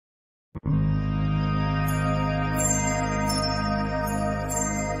Hello,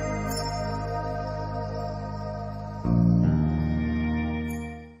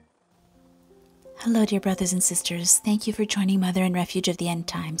 dear brothers and sisters. Thank you for joining Mother in Refuge of the End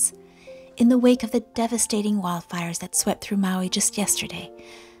Times. In the wake of the devastating wildfires that swept through Maui just yesterday,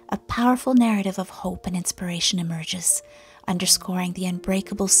 a powerful narrative of hope and inspiration emerges, underscoring the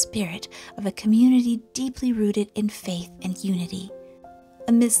unbreakable spirit of a community deeply rooted in faith and unity.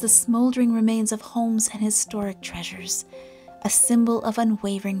 Amidst the smoldering remains of homes and historic treasures, a symbol of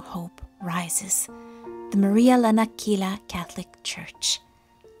unwavering hope rises, the Maria Lanakila Catholic Church.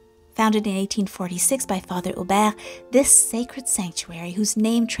 Founded in 1846 by Father Hubert, this sacred sanctuary, whose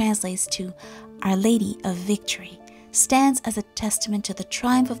name translates to Our Lady of Victory, stands as a testament to the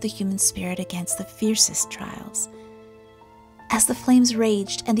triumph of the human spirit against the fiercest trials. As the flames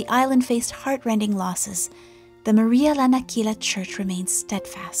raged and the island faced heart-rending losses, the Maria Lanakila Church remained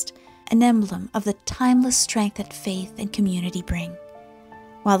steadfast, an emblem of the timeless strength that faith and community bring.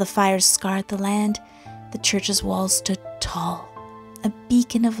 While the fires scarred the land, the church's walls stood tall, a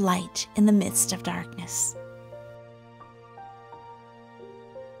beacon of light in the midst of darkness.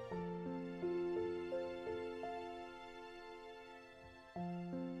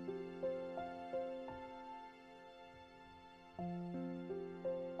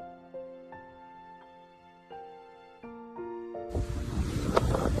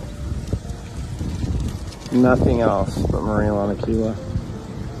 Nothing else but Maria Lanakila.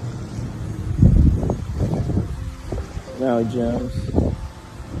 Maui Jones.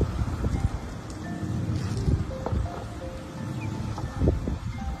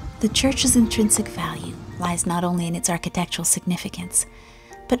 The church's intrinsic value lies not only in its architectural significance,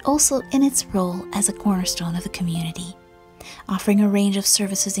 but also in its role as a cornerstone of the community, offering a range of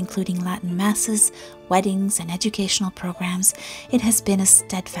services including Latin masses, weddings, and educational programs. It has been a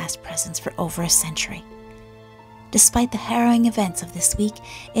steadfast presence for over a century. Despite the harrowing events of this week,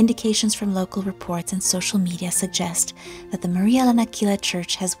 indications from local reports and social media suggest that the Maria Lanakila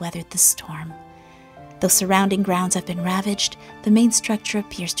Church has weathered the storm. Though surrounding grounds have been ravaged, the main structure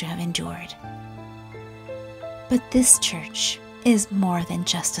appears to have endured. But this church is more than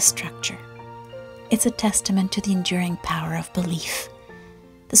just a structure. It's a testament to the enduring power of belief.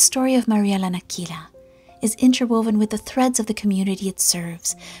 The story of Maria Lanakila is interwoven with the threads of the community it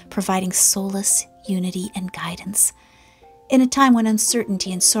serves, providing solace, unity, and guidance. In a time when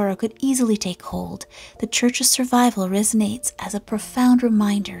uncertainty and sorrow could easily take hold, the Church's survival resonates as a profound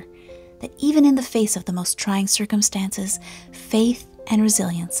reminder that even in the face of the most trying circumstances, faith and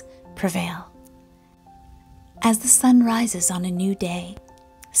resilience prevail. As the sun rises on a new day,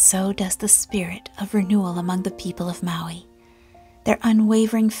 so does the spirit of renewal among the people of Maui. Their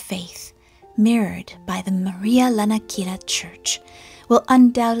unwavering faith, mirrored by the Maria Lanakila Church, will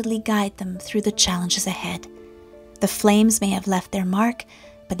undoubtedly guide them through the challenges ahead. The flames may have left their mark,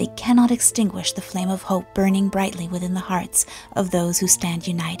 but they cannot extinguish the flame of hope burning brightly within the hearts of those who stand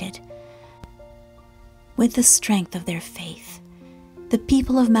united. With the strength of their faith, the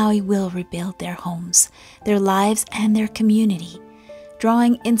people of Maui will rebuild their homes, their lives, and their community,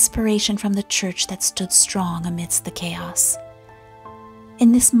 drawing inspiration from the church that stood strong amidst the chaos.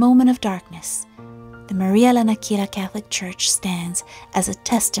 In this moment of darkness, the Maria Lanakila Catholic Church stands as a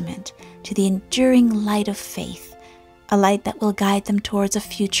testament to the enduring light of faith, a light that will guide them towards a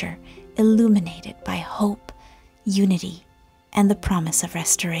future illuminated by hope, unity, and the promise of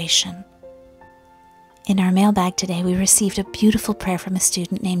restoration. In our mailbag today, we received a beautiful prayer from a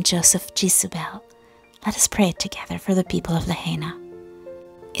student named Joseph Gisubel. Let us pray it together for the people of Lahaina.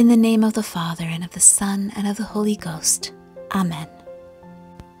 In the name of the Father, and of the Son, and of the Holy Ghost. Amen.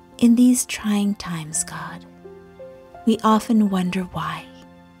 In these trying times, God, we often wonder why.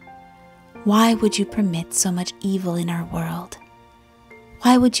 Why would you permit so much evil in our world?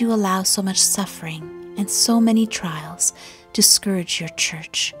 Why would you allow so much suffering and so many trials to scourge your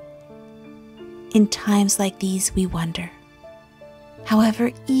church? In times like these, we wonder.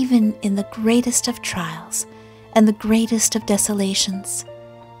 However, even in the greatest of trials and the greatest of desolations,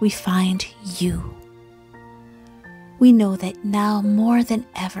 we find you. We know that now more than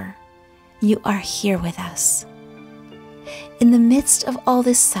ever, you are here with us. In the midst of all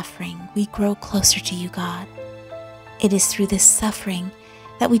this suffering, we grow closer to you, God. It is through this suffering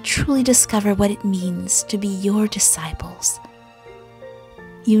that we truly discover what it means to be your disciples.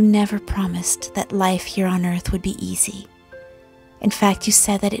 You never promised that life here on earth would be easy. In fact, you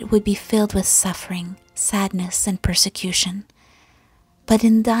said that it would be filled with suffering, sadness, and persecution. But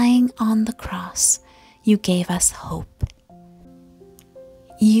in dying on the cross, you gave us hope.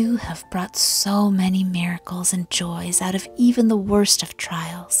 You have brought so many miracles and joys out of even the worst of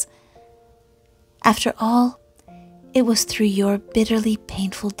trials. After all, it was through your bitterly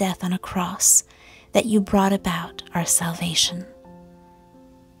painful death on a cross that you brought about our salvation.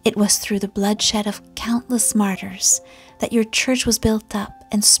 It was through the bloodshed of countless martyrs that your church was built up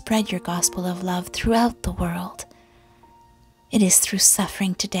and spread your gospel of love throughout the world. It is through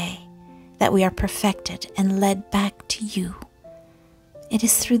suffering today that we are perfected and led back to you. It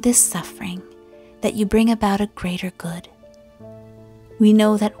is through this suffering that you bring about a greater good. We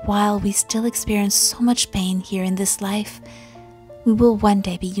know that while we still experience so much pain here in this life, we will one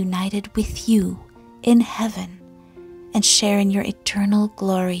day be united with you in heaven and share in your eternal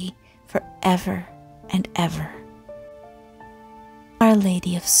glory forever and ever. Our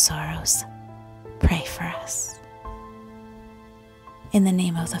Lady of Sorrows, pray for us. In the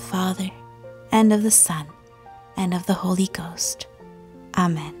name of the Father, and of the Son, and of the Holy Ghost.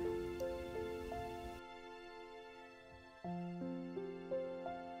 Amen.